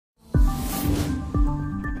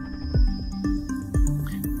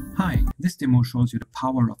Hi, this demo shows you the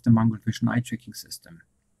power of the MangoldVision eye tracking system.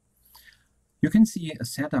 You can see a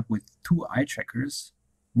setup with two eye trackers,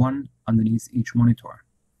 one underneath each monitor.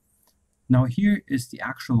 Now here is the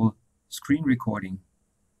actual screen recording.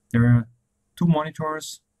 There are two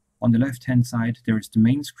monitors. On the left-hand side there is the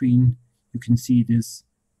main screen. You can see this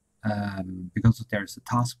because there's a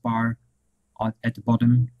taskbar at the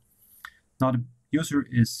bottom. Now the user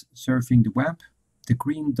is surfing the web. The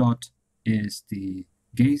green dot is the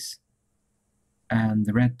gaze, and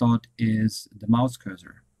the red dot is the mouse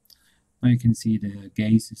cursor. Now you can see the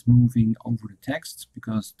gaze is moving over the text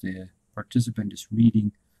because the participant is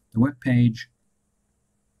reading the web page.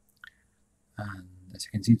 And as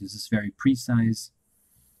you can see, this is very precise.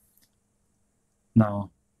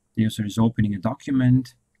 Now the user is opening a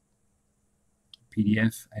document,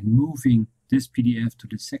 PDF, and moving this PDF to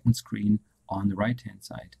the second screen on the right-hand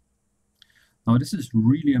side. Now this is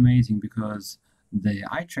really amazing because the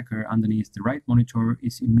eye tracker underneath the right monitor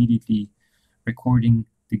is immediately recording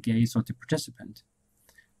the gaze of the participant.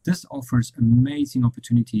 This offers amazing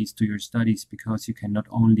opportunities to your studies because you can not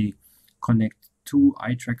only connect two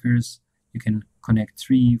eye trackers, you can connect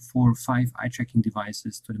 3, 4, 5 eye tracking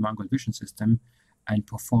devices to the MangoldVision system and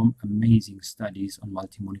perform amazing studies on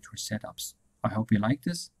multi-monitor setups. I hope you like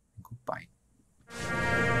this, and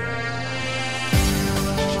goodbye.